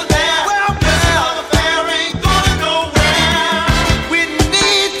 you're over there. This love affair ain't gonna nowhere. We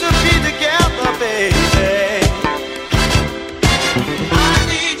need to be together, baby. I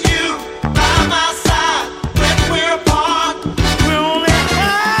need you by my side when we're apart. We're only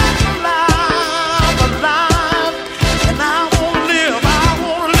half alive, and I wanna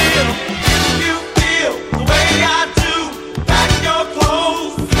live. If you feel the way I do, pack your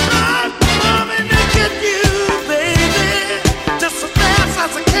clothes. I'm coming to get you, baby, just as fast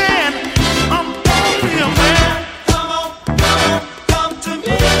as I can. I'm only a man. Come to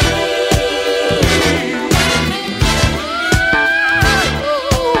me.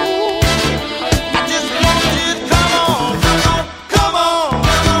 I just want you to come on,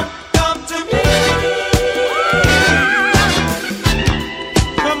 come to me.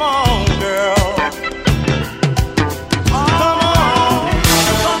 Come on, girl. Come on.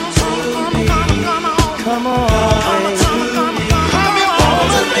 Come on, baby. Come on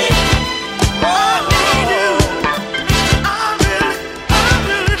to me. Oh, I need you. I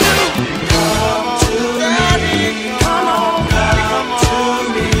really do. Come to me. Come on to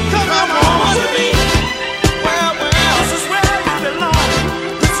me. Come on to me. Well, this is where you belong.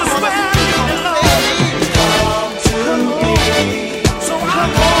 This is where you belong. Come to me. So I'm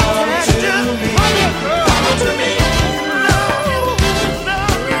gonna ask you, come to me.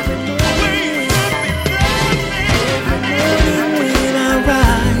 When I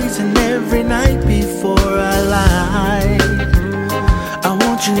rise and every night before I lie, I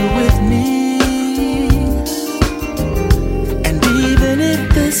want you with me. And even if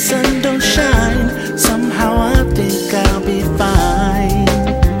the sun don't shine, somehow I think I'll be fine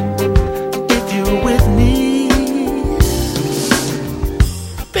if you're with me.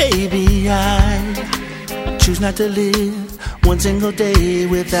 Baby, I choose not to live one single day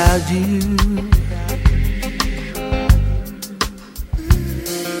without you.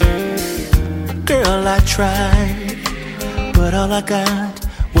 Girl, I tried, but all I got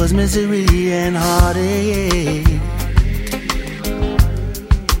was misery and heartache.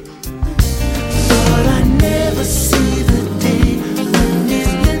 But I never see the day when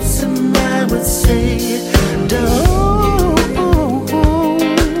these lips of mine would say, don't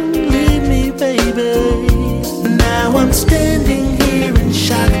leave me, baby. Now I'm standing here in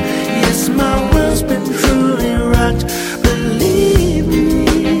shock. Yes, my world's been truly rocked. Believe me.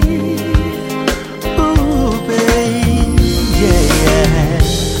 Ooh, babe, yeah.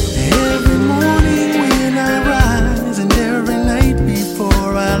 Every morning when I rise and every night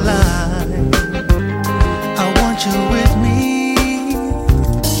before I lie, I want you with me.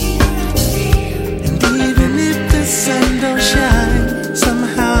 And even if the sun don't shine,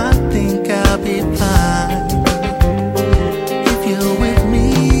 somehow I think I'll be fine if you're with me.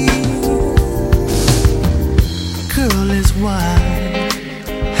 Girl, is why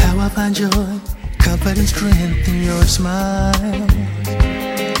how I find joy, comfort and strength in your smile.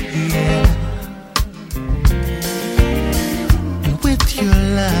 Yeah. And with your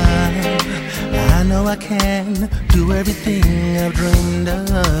love, I know I can do everything I've dreamed of.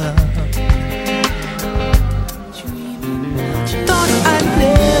 Thought I'd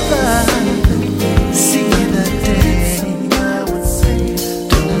never see the day.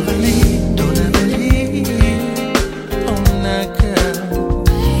 Don't believe, oh my girl.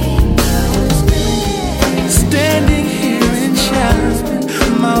 Standing here in shadows,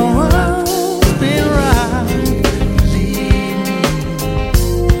 my world's been right. Believe me.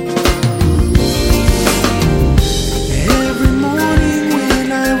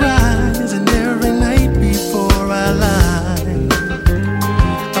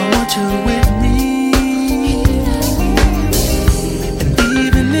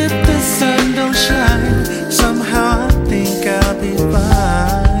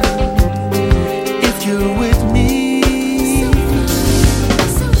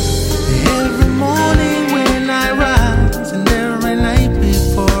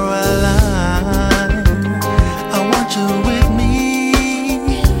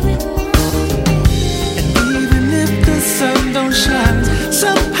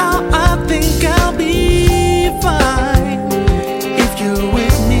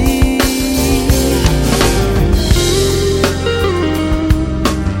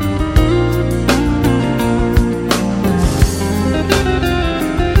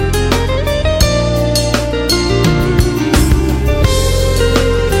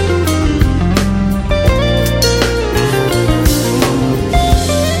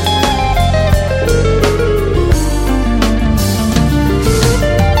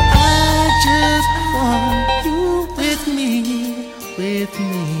 with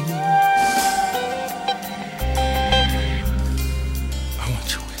me. I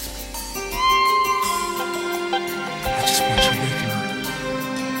want you with me. I just want you with me.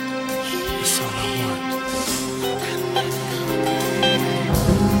 That's all I want.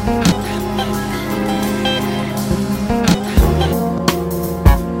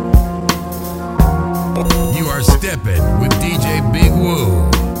 You are stepping with DJ Big Woo.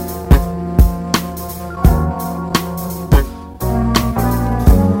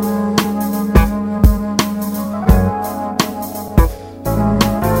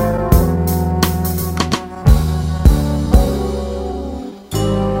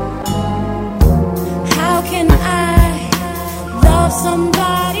 How can I love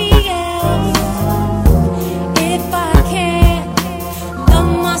somebody else if I can't love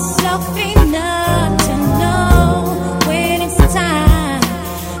myself enough?